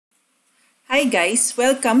Hi guys!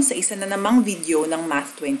 Welcome sa isa na namang video ng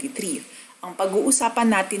Math 23. Ang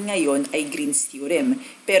pag-uusapan natin ngayon ay Green's Theorem.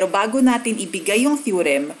 Pero bago natin ibigay yung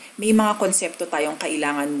theorem, may mga konsepto tayong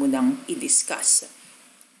kailangan munang i-discuss.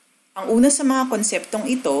 Ang una sa mga konseptong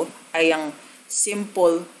ito ay ang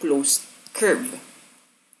simple closed curve.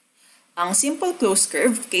 Ang simple closed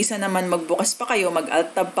curve, kaysa naman magbukas pa kayo,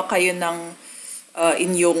 mag-alt-tab pa kayo ng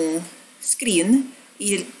inyong screen,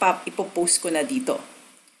 ipopost ko na dito.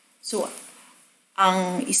 So,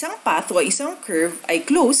 ang isang path o isang curve ay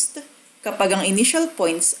closed kapag ang initial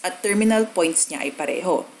points at terminal points niya ay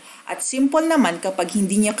pareho. At simple naman kapag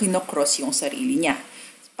hindi niya kinocross yung sarili niya.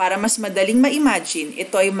 Para mas madaling ma-imagine,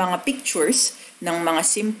 ito ay mga pictures ng mga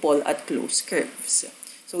simple at closed curves.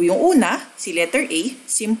 So yung una, si letter A,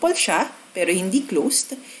 simple siya pero hindi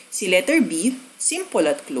closed. Si letter B, simple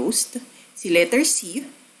at closed. Si letter C,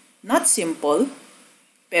 not simple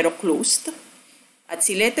pero closed. At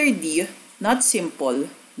si letter D, not simple,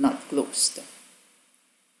 not closed.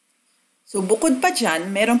 So bukod pa dyan,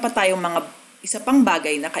 meron pa tayong isa pang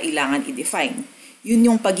bagay na kailangan i-define. Yun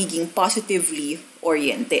yung pagiging positively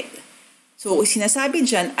oriented. So sinasabi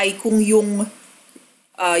dyan ay kung yung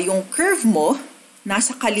curve mo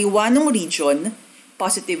nasa kaliwa ng region,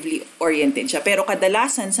 positively oriented siya. Pero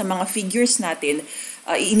kadalasan sa mga figures natin,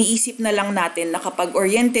 iniisip na lang natin na kapag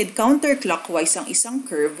oriented counterclockwise ang isang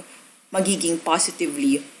curve, magiging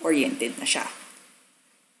positively oriented na siya.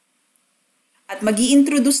 At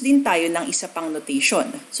mag-i-introduce din tayo ng isa pang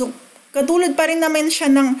notation. So, katulad pa rin naman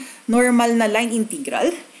siya ng normal na line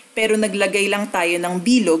integral, pero naglagay lang tayo ng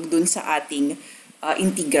bilog dun sa ating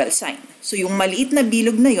integral sign. So, yung maliit na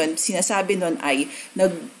bilog na yon, sinasabi nun ay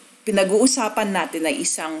pinag-uusapan natin ay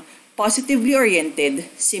isang positively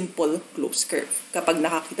oriented, simple closed curve kapag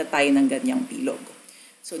nakakita tayo ng ganyang bilog.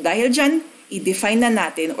 So, dahil dyan, i-define na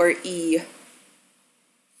natin or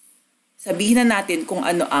sabihin na natin kung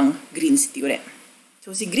ano ang Green's Theorem.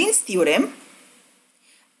 So si Green's Theorem,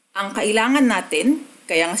 ang kailangan natin,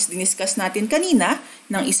 kaya nga diniscuss natin kanina,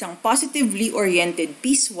 ng isang positively oriented,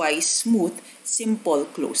 piecewise, smooth, simple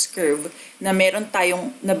closed curve na meron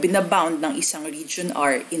tayong binabound ng isang region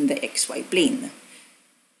R in the XY plane.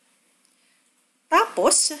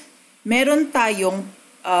 Tapos, meron tayong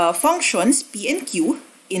functions P and Q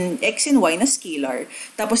in x and y na scalar,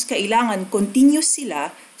 tapos kailangan continuous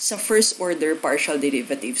sila sa first order partial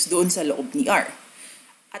derivatives doon sa loob ni R.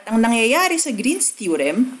 At ang nangyayari sa Green's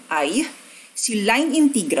Theorem ay si line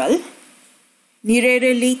integral,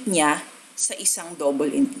 nire-relate niya sa isang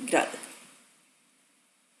double integral.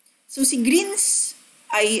 So si Green's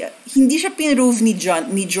ay hindi siya pinrove ni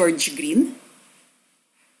George Green.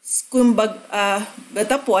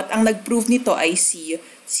 Batapot, ang nag-prove nito ay si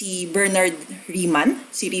Bernard Riemann.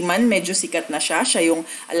 Si Riemann, medyo sikat na siya. Siya yung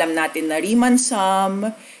alam natin na Riemann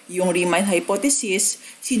sum, yung Riemann hypothesis.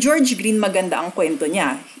 Si George Green, maganda ang kwento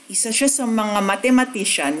niya. Isa siya sa mga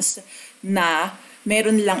mathematicians na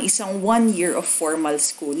meron lang isang 1 year of formal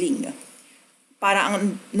schooling.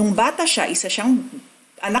 Nung bata siya,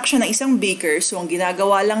 anak siya ng isang baker, so ang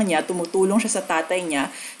ginagawa lang niya, tumutulong siya sa tatay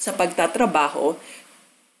niya sa pagtatrabaho.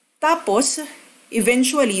 Tapos,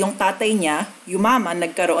 eventually, yung tatay niya, yumaman,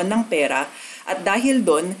 nagkaroon ng pera, at dahil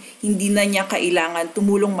doon, hindi na niya kailangan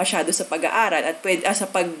tumulong masyado sa pag-aaral at sa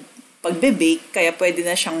pagbe-bake, kaya pwede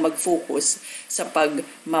na siyang mag-focus sa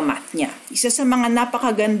pag-math niya. Isa sa mga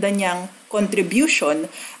napakaganda niyang contribution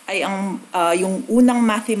ay yung unang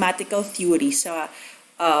mathematical theory sa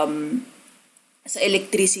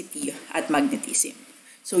electricity at magnetism.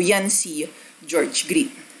 So, yan si George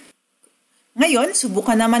Green. Ngayon,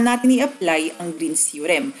 subukan naman natin i-apply ang Green's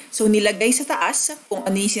Theorem. So, nilagay sa taas kung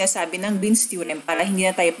ano yung sinasabi ng Green's Theorem para hindi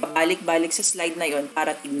na tayo pabalik-balik sa slide na yon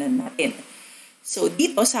para tignan natin. So,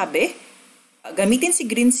 dito sabi, gamitin si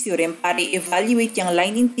Green's Theorem para i-evaluate yung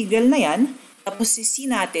line integral na yan, tapos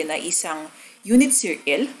C natin na isang unit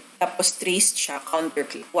circle, tapos traced siya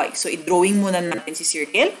counterclockwise. So, i-drawing muna natin si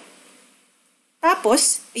circle.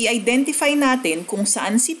 Tapos, i-identify natin kung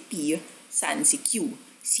saan si P, saan si Q.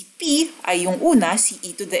 Si P ay yung una, si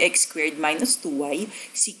e to the x squared minus 2y.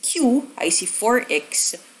 Si Q ay si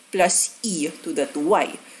 4x plus e to the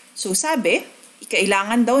 2y. So sabi,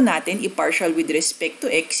 kailangan daw natin i-partial with respect to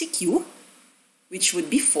x si Q, which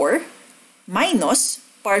would be 4, minus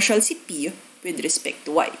partial si P with respect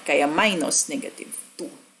to y. Kaya minus negative 2.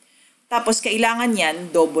 Tapos kailangan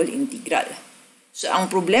yan double integral. So ang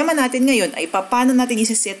problema natin ngayon ay paano natin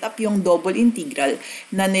isa-set up yung double integral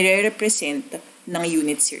na nire-represent ng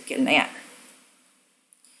unit circle na yan.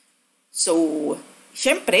 So,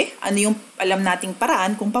 syempre, ano yung alam nating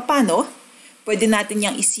paraan kung paano? Pwede natin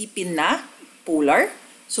yung isipin na polar.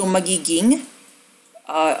 So, magiging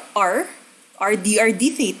R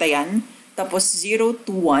RDRD theta yan, tapos 0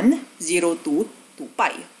 to 1, 0 to 2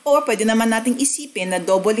 pi. O pwede naman nating isipin na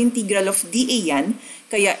double integral of dA yan,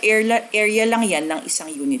 kaya area lang yan ng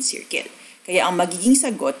isang unit circle. Kaya ang magiging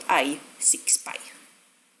sagot ay 6 pi.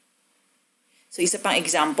 So isa pang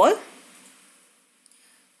example.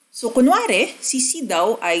 So kunwari, si C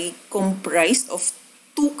daw ay comprised of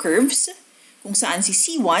two curves, kung saan si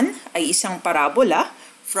C1 ay isang parabola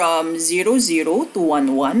from 0, 0 to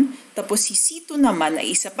 1, 1. Tapos si C2 naman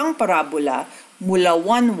ay isa pang parabola mula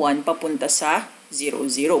 1, 1 papunta sa 0,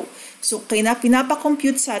 0. So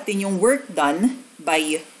pinapakompute sa atin yung work done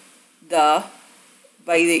by the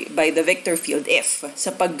vector field F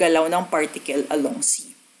sa paggalaw ng particle along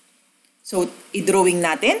C. So i-drawing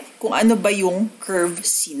natin kung ano ba yung curve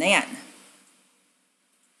C na yan.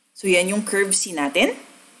 So yan yung curve C natin.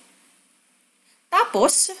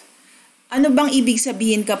 Tapos, ano bang ibig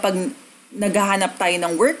sabihin kapag naghahanap tayo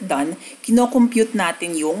ng work done, kino-compute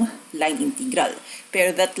natin yung line integral.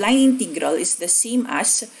 Pero that line integral is the same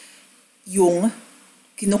as yung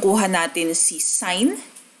kinukuha natin si sine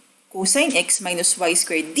cosine x minus y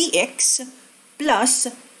squared dx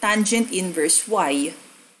plus tangent inverse y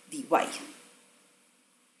dy.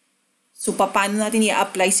 So, paano natin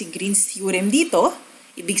i-apply si Green's theorem dito?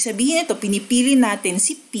 Ibig sabihin ito, pinipili natin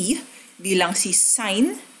si P bilang si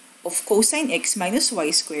sine of cosine x minus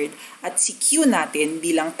y squared at si Q natin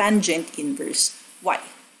bilang tangent inverse y.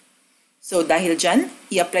 So, dahil dyan,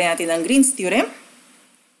 i-apply natin ang Green's theorem.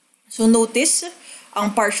 So, notice,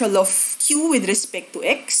 ang partial of Q with respect to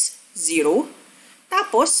x, 0.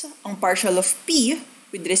 Tapos, ang partial of P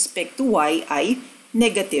with respect to y ay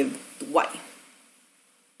negative to y.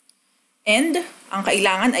 And, ang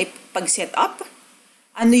kailangan ay pag-set up,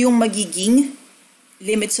 ano yung magiging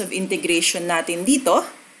limits of integration natin dito.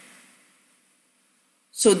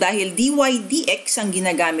 So, dahil dy dx ang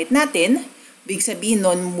ginagamit natin, ibig sabihin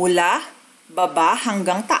nun mula baba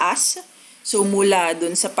hanggang taas. So, mula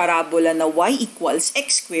dun sa parabola na y equals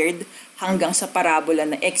x squared hanggang sa parabola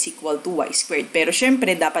na x equal to y squared. Pero,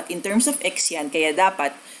 syempre, dapat in terms of x yan, kaya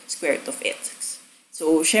dapat square root of x.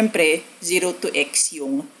 So, syempre, 0 to x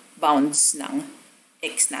yung bounds ng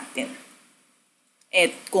x natin.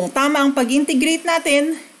 At kung tama ang pag-integrate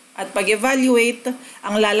natin at pag-evaluate,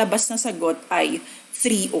 ang lalabas na sagot ay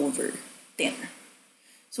 3/10.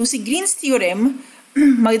 So si Green's theorem,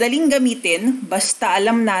 madaling gamitin basta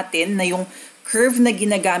alam natin na yung curve na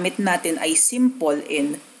ginagamit natin ay simple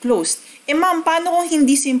and closed. Eh ma'am, paano kung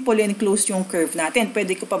hindi simple and closed yung curve natin?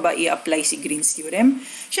 Pwede ko pa ba i-apply si Green's theorem?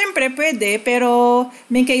 Siyempre pwede, pero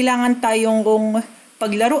may kailangan tayong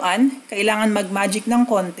paglaruan, kailangan mag-magic ng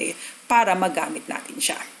konti para magamit natin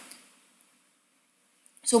siya.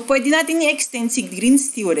 So, pwede natin i-extend si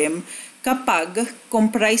Green's theorem kapag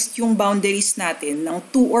comprised yung boundaries natin ng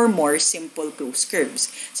two or more simple closed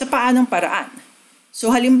curves. Sa paanong paraan?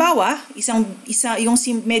 So, halimbawa, yung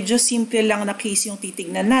medyo simple lang na case yung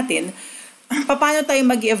titignan natin, paano tayo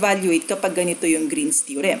mag-evaluate kapag ganito yung Green's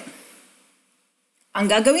theorem? Ang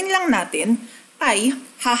gagawin lang natin ay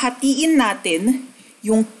hahatiin natin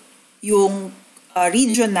yung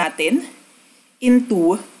region natin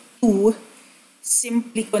into two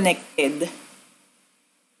simply connected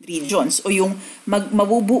regions o yung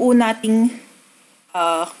mabubuo nating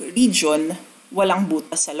region walang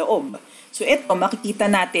butas sa loob. So ito, makikita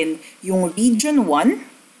natin yung region 1.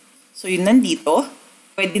 So yun nandito.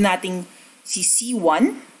 Pwede nating si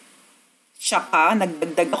C1, tsaka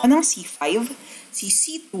nagdagdag ako ng C5, si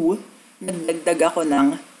C2, nagdagdag ako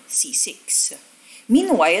ng C6.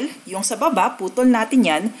 Meanwhile, yung sa baba, putol natin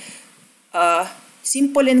yan,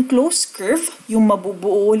 simple and closed curve, yung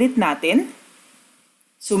mabubuo ulit natin.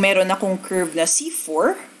 So, meron akong curve na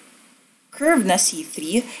C4, curve na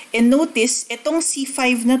C3, and notice, itong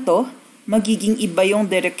C5 na to, magiging iba yung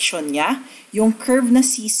direksyon niya. Yung curve na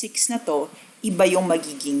C6 na to, iba yung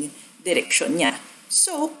magiging direksyon niya.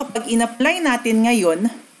 So, kapag in-apply natin ngayon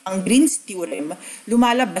ang Green's theorem,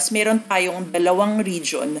 lumalabas meron tayong dalawang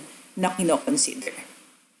region na kino-consider.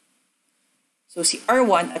 So, si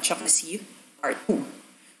R1 at saka si R2.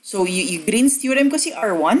 So, i-Green's theorem ko si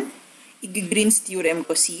R1, i-Green's theorem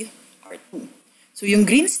ko si R2. So, yung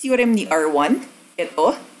Green's theorem ni R1, ito.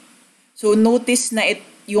 So, notice na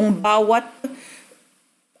yung bawat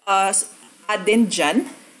aden dyan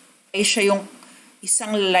ay siya yung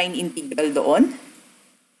isang line integral doon.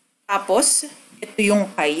 Tapos, ito yung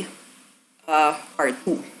kay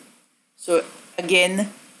R2. So, again,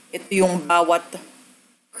 ito yung bawat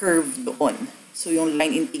curve doon. So, yung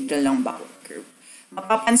line integral ng bawat curve.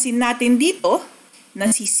 Mapapansin natin dito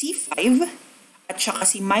na si C5 at saka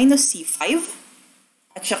si minus C5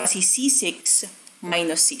 at saka si C6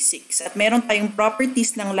 minus C6. At meron tayong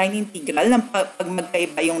properties ng line integral na pag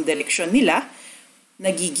magkaiba yung direksyon nila,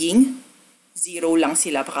 nagiging 0 lang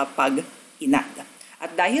sila kapag inad.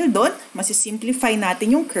 At dahil doon, masisimplify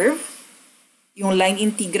natin yung curve, yung line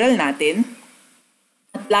integral natin,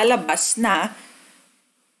 at lalabas na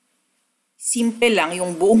simple lang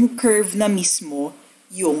yung buong curve na mismo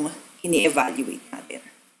yung ini-evaluate natin.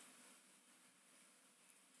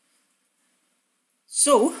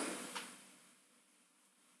 So,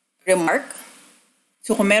 remark,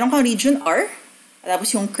 so kung meron kang region R, tapos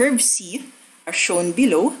yung curve C as shown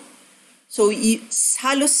below, so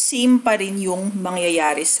halos same pa rin yung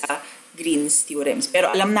mangyayari sa Green's theorems. Pero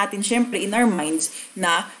alam natin syempre in our minds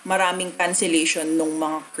na maraming cancellation ng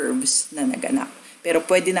mga curves na naganap. Pero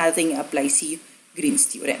pwede natin i-apply si Green's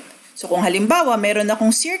theorem. So kung halimbawa meron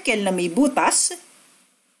akong circle na may butas,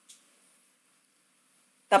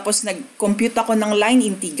 tapos nag-compute ako ng line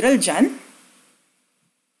integral dyan,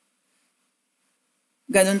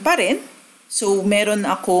 ganun pa rin. So meron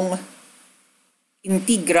akong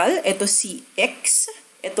integral, ito si x,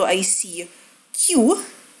 ito ay si q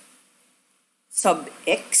sub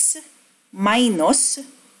x minus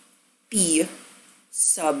p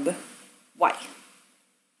sub y.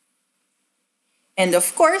 And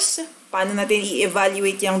of course, paano natin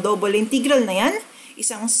i-evaluate yung double integral na yan?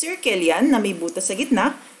 Isang circle yan na may butas sa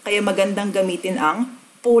gitna, kaya magandang gamitin ang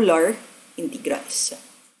polar integrals.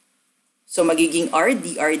 So magiging r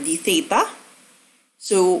dr d theta.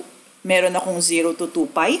 So meron akong 0 to 2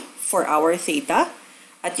 pi for our theta.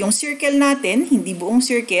 At yung circle natin, hindi buong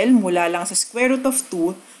circle, mula lang sa square root of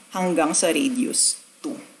 2 hanggang sa radius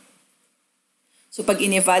 2. So pag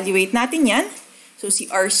in-evaluate natin yan, so si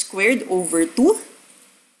r squared over 2,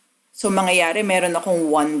 so mangyayari meron akong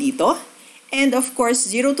 1 dito. And of course,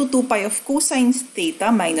 0 to 2 pi of cosine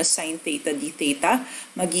theta minus sine theta d theta,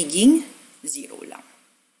 magiging 0 lang.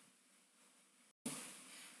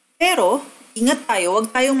 Pero, ingat tayo,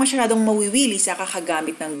 huwag tayong masyadong mawiwili sa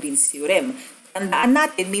kakagamit ng Green's theorem. Tandaan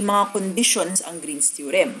natin, may mga conditions ang Green's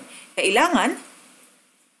theorem. Kailangan,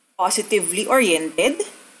 positively oriented,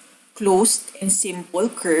 closed and simple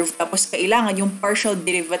curve, tapos kailangan yung partial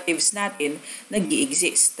derivatives natin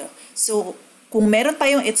nag-i-exist. So, kung meron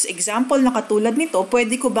tayong example na katulad nito,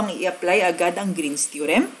 pwede ko bang i-apply agad ang Green's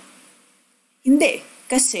theorem? Hindi,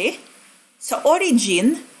 kasi sa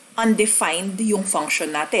origin, undefined yung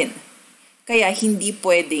function natin. Kaya hindi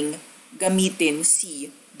pwedeng gamitin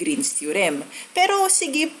si Green's theorem. Pero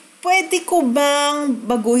sige, pwede ko bang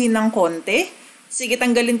baguhin ng konti? Sige,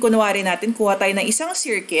 tanggalin kunwari natin, kuha tayo ng isang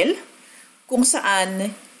circle kung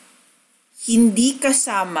saan hindi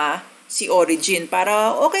kasama si origin.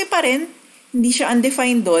 Para okay pa rin, hindi siya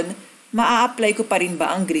undefined doon, maa-apply ko pa rin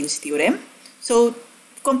ba ang Green's theorem? So,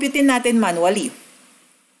 computein natin manually.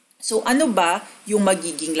 So, ano ba yung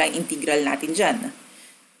magiging line integral natin dyan?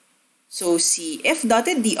 So, si f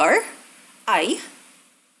dotted dr ay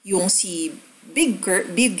yung si big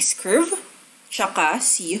curve, tsaka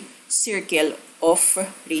si circle of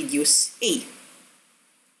radius a.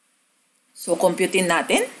 So, computein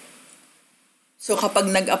natin. So,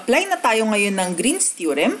 kapag nag-apply na tayo ngayon ng Green's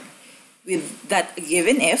theorem with that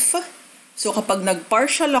given f, so kapag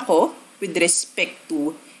nag-partial ako with respect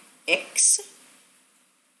to x,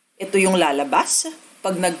 ito yung lalabas.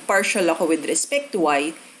 Pag nag-partial ako with respect to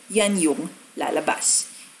y, yan yung lalabas.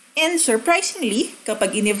 And surprisingly,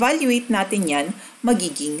 kapag in-evaluate natin yan,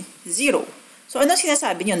 magiging 0. So anong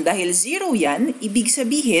sinasabi nyo? Dahil 0 yan, ibig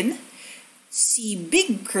sabihin, si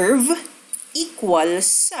big curve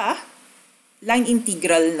equals sa line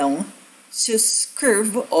integral ng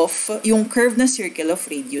curve of, yung curve na circle of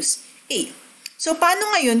radius a. So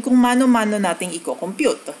paano ngayon kung mano-mano natin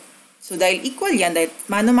i-compute? So dahil equal yan, dahil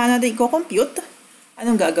mano-mano natin i-compute,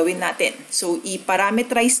 anong gagawin natin? So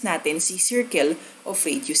i-parameterize natin si circle of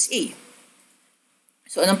radius a.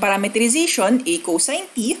 So anong parameterization? A cosine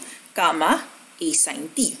t, comma, a sine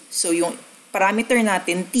t. So yung parameter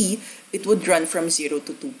natin t, it would run from 0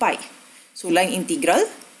 to 2 pi. So line integral,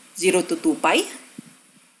 0 to 2 pi.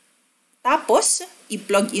 Tapos,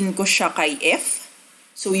 i-plug in ko siya kay f.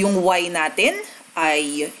 So yung y natin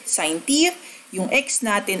ay sine t, yung x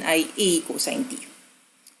natin ay a cosine t.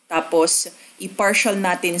 Tapos, i-partial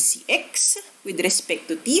natin si x with respect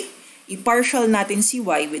to t, i-partial natin si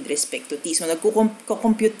y with respect to t. So,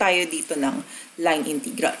 nagko-compute tayo dito ng line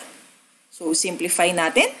integral. So, simplify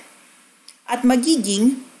natin at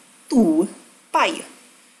magiging 2 pi.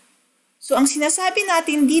 So, ang sinasabi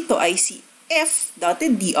natin dito ay si f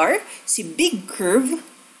dotted dr, si big curve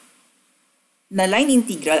na line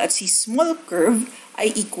integral at si small curve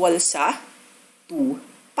ay equal sa 2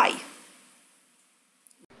 pi.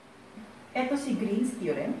 Ito si Green's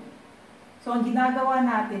Theorem. So, ang ginagawa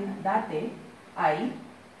natin dati ay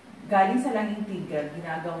galing sa line integral,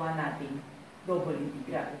 ginagawa natin double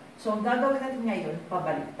integral. So, ang gagawin natin ngayon,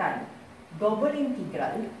 pabaliktad. Double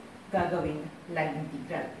integral, gagawin line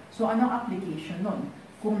integral. So, anong application nun?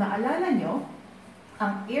 Kung naalala nyo,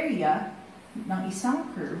 ang area ng isang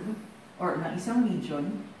curve or ng isang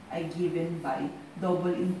region ay given by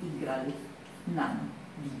double integral ng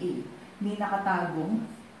dA. May nakatagong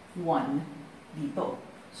 1 dito.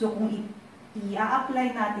 So, kung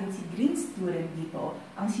i-apply natin si Green's Theorem dito,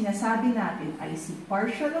 ang sinasabi natin ay si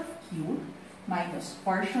partial of Q minus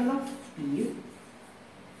partial of P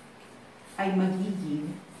ay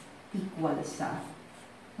magiging equal sa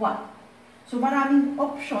 1. So, maraming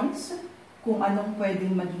options kung anong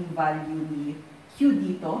pwedeng maging value ni Q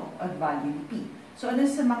dito at value ni P. So, ano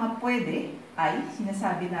sa mga pwede ay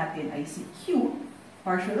sinasabi natin ay si Q,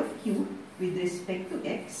 partial of Q, with respect to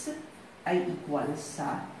X, ay equal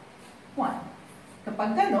sa 1.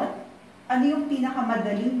 Kapag ganon, ano yung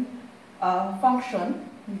pinakamadaling function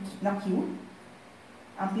na Q?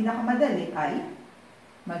 Ang pinakamadali ay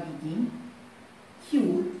magiging Q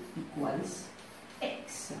equals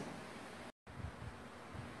X.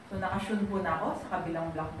 So, nakasyon po na ako sa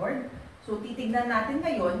kabilang blackboard. So, titignan natin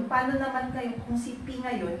ngayon, paano naman kayo kung si P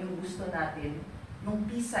ngayon yung gusto natin, yung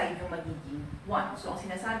P side yung magiging 1. So, ang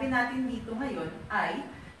sinasabi natin dito ngayon ay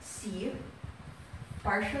si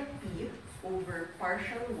partial P over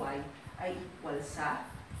partial Y ay equal sa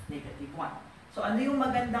negative 1. So, ano yung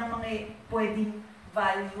magandang mga pwedeng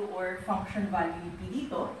value or function value ni P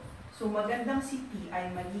dito? So, magandang si P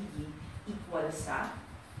ay magiging equal sa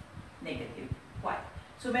negative Y.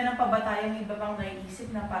 So, meron pa ba tayong iba pang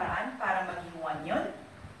naiisip na paraan para maging 1 yun?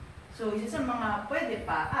 So, isa sa mga pwede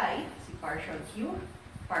pa ay si partial Q,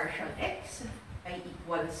 partial X ay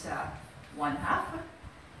equal sa 1/2.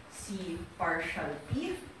 Si partial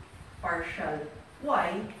P, partial Y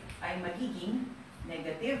ay magiging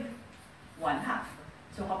negative 1/2.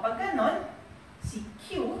 So, kapag ganon, si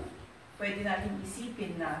Q, pwede natin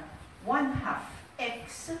isipin na 1/2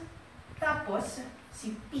 X, tapos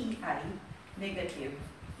si P ay negative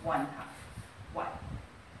 1/2 Y.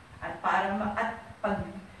 At pag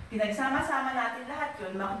pinagsama-sama natin lahat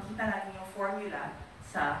yun, makikita natin yung formula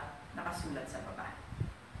sa nakasulat sa baba.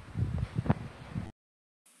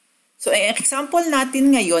 So, ang example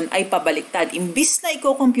natin ngayon ay pabaliktad. Imbis na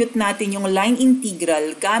i-compute natin yung line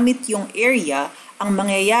integral gamit yung area, ang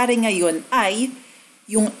mangyayari ngayon ay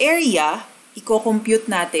yung area,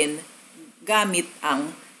 i-compute natin gamit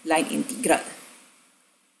ang line integral.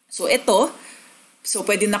 So, ito,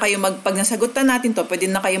 pwede na kayo pag nasagutan natin to, pwede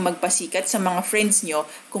na kayo magpasikat sa mga friends nyo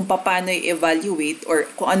kung paano i-evaluate or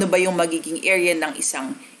kung ano ba yung magiging area ng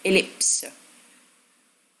isang ellipse.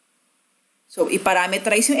 So,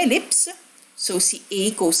 i-parameterize yung ellipse. So, si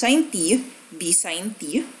A cosine T, B sin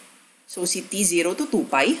T. So, si T 0 to 2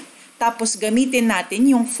 pi. Tapos, gamitin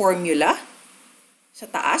natin yung formula sa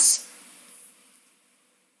taas.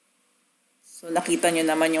 So, nakita nyo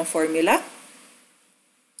naman yung formula.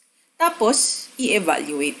 Tapos,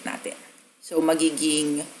 i-evaluate natin. So,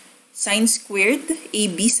 magiging sine squared,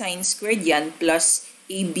 AB sine squared yan, plus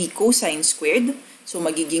AB cosine squared. So,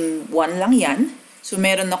 magiging 1 lang yan. So,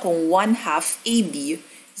 meron akong 1/2 AB,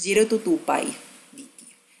 0 to 2 pi dt.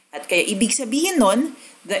 At kaya, ibig sabihin nun,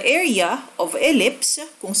 the area of ellipse,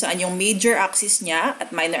 kung saan yung major axis niya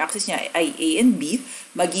at minor axis niya ay A and B,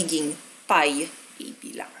 magiging pi AB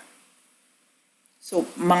lang. So,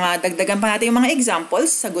 dagdagan pa natin yung mga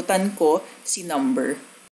examples. Sagutan ko si number.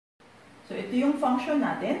 So, ito yung function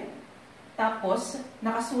natin. Tapos,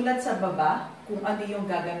 nakasulat sa baba kung ano yung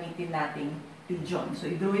gagamitin nating region. So,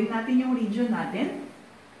 i-drawing natin yung region natin.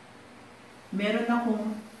 Meron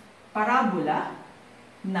akong parabola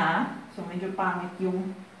na, so medyo pangit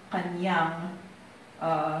yung kanyang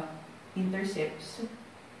intercepts.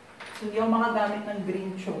 So, hindi ako makagamit ng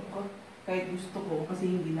green chalk kahit gusto ko kasi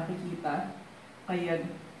hindi nakikita. Kaya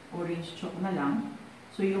orange chalk na lang.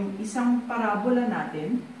 So, yung isang parabola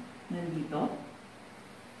natin, nandito.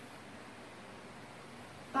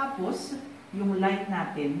 Tapos, yung line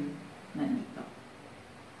natin, nandito.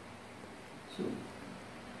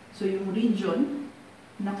 So yung region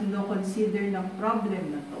na kino-consider ng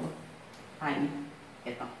problem na to ay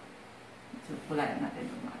ito. So, pulayan natin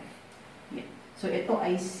ito. Yeah. So, ito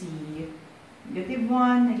ay si negative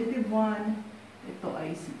 1, negative 1. Ito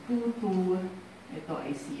ay si 2, 2. Ito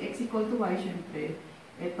ay si x equal to y, syempre.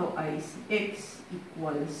 Ito ay si x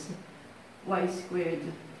equals y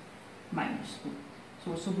squared minus 2.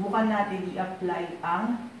 So, subukan natin i-apply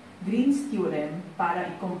ang Green's Theorem para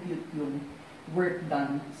i-compute yung work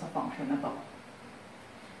done sa function na to.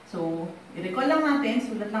 So, i-recall lang natin,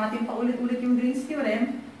 sulat lang natin paulit-ulit yung Green's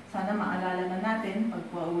Theorem. Sana maalala na natin pag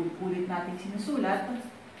paulit-ulit natin sinusulat.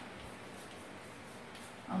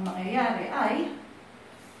 Ang mangyayari ay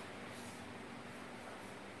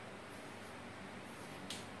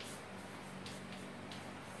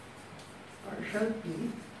partial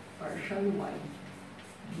P, partial Y,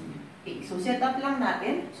 D, A. So, set up lang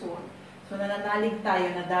natin. So nananalig tayo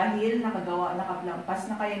na dahil nakaplampas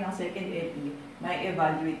na kayo ng second LE, may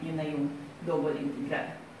evaluate nyo na yung double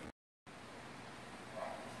integral.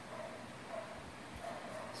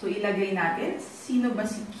 So, ilagay natin, sino ba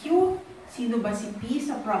si Q, sino ba si P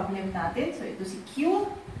sa problem natin. So, ito si Q,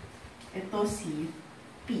 ito si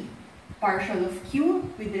P. Partial of Q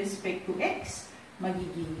with respect to X,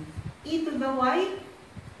 magiging e to the Y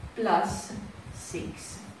plus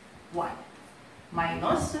 6Y.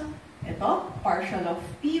 Minus, ito, partial of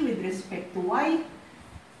P with respect to Y,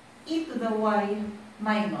 e to the Y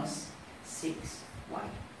minus 6Y.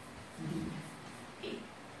 D, A.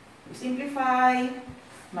 So, simplify,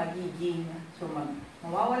 magiging, so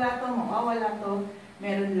mawawala to,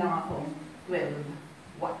 meron lang akong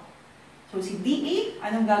 12Y. So, si DA,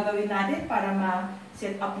 anong gagawin natin para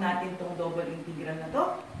ma-set up natin tong double integral na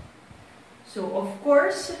to? So, of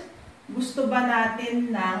course, gusto ba natin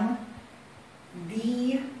ng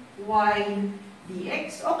dy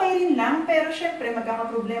dx? Okay rin lang, pero syempre,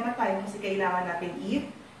 magkakaproblema tayo kasi kailangan natin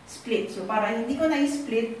i-split. So, para hindi ko na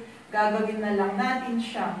i-split, gagawin na lang natin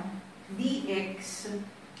siyang dx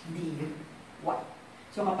dy.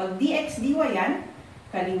 So, kapag dx dy yan,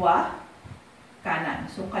 kaliwa, kanan.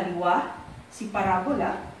 So, kaliwa, si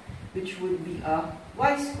parabola, which would be a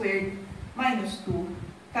y squared minus 2.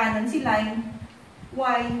 Kanan si line,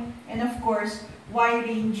 y, and of course, y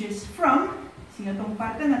ranges from, sino tong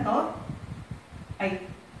parte na to?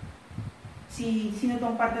 Sino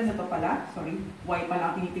tong parte na to pala? Sorry, y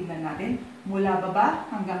pala ang tinitignan natin. Mula baba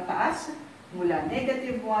hanggang taas, mula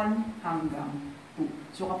 -1 hanggang 2.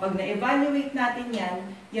 So, kapag na-evaluate natin yan,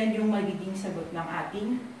 yan yung magiging sagot ng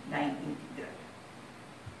ating line integral.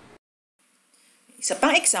 Isa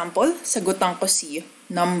pang example, sagutan ko si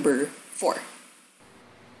number 4.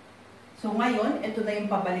 So, ngayon, ito na yung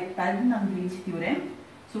pabaliktad ng Green's Theorem.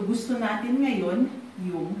 So, gusto natin ngayon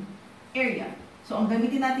yung area. So, ang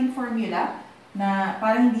gamitin nating formula na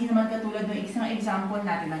parang hindi naman katulad ng isang example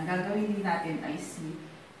natin, ang gagawin natin ay si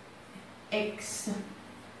x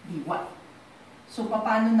dy. So,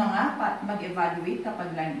 paano na nga mag-evaluate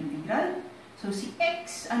kapag line integral? So, si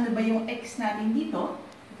x, ano ba yung x natin dito?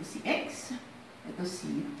 Ito si x, ito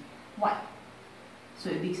si y.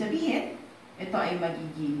 So, ibig sabihin, ito ay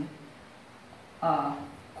magiging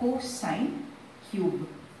cosine cube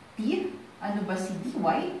t. Ano ba si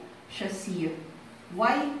dy? Siya si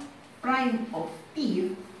y prime of t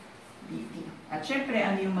dt. At syempre,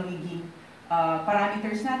 ano yung magiging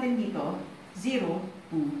parameters natin dito? 0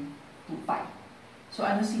 to 2pi. So,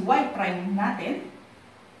 ano si y prime natin?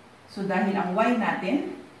 So, dahil ang y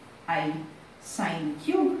natin ay sine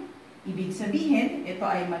cube, ibig sabihin, ito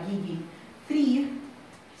ay magiging 3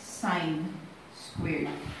 sine squared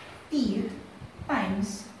t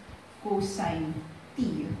times cosine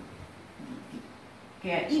t dt.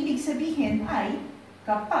 Kaya, ibig sabihin ay,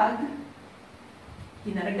 kapag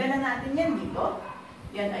kinaragdanan natin yan dito,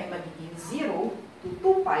 yan ay magiging 0 to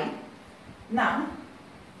 2pi ng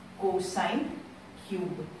cosine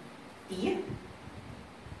cube t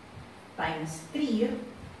times 3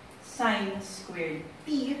 sine squared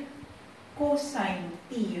t cosine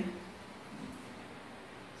t.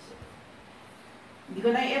 So, hindi ko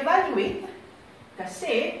na i-evaluate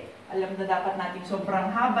kasi alam na dapat natin sobrang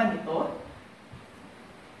haba nito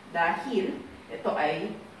dahil ito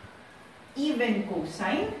ay even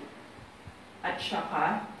cosine at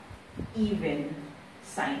saka even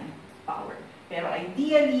sine power. Pero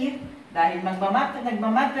ideally, dahil nagmamath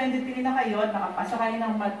 23 na kayo at nakapasa kayo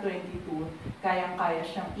ng math 22, kayang-kaya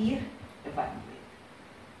siyang i-evaluate.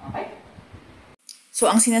 Okay? So,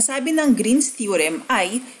 ang sinasabi ng Green's Theorem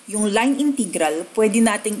ay yung line integral pwede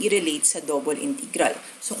nating i-relate sa double integral.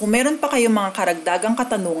 So, kung meron pa kayong mga karagdagang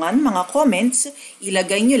katanungan, mga comments,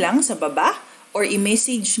 ilagay nyo lang sa baba or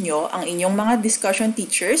i-message nyo ang inyong mga discussion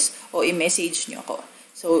teachers o i-message nyo ako.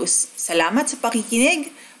 So, salamat sa pakikinig,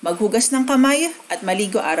 maghugas ng kamay at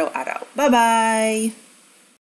maligo araw-araw. Bye-bye!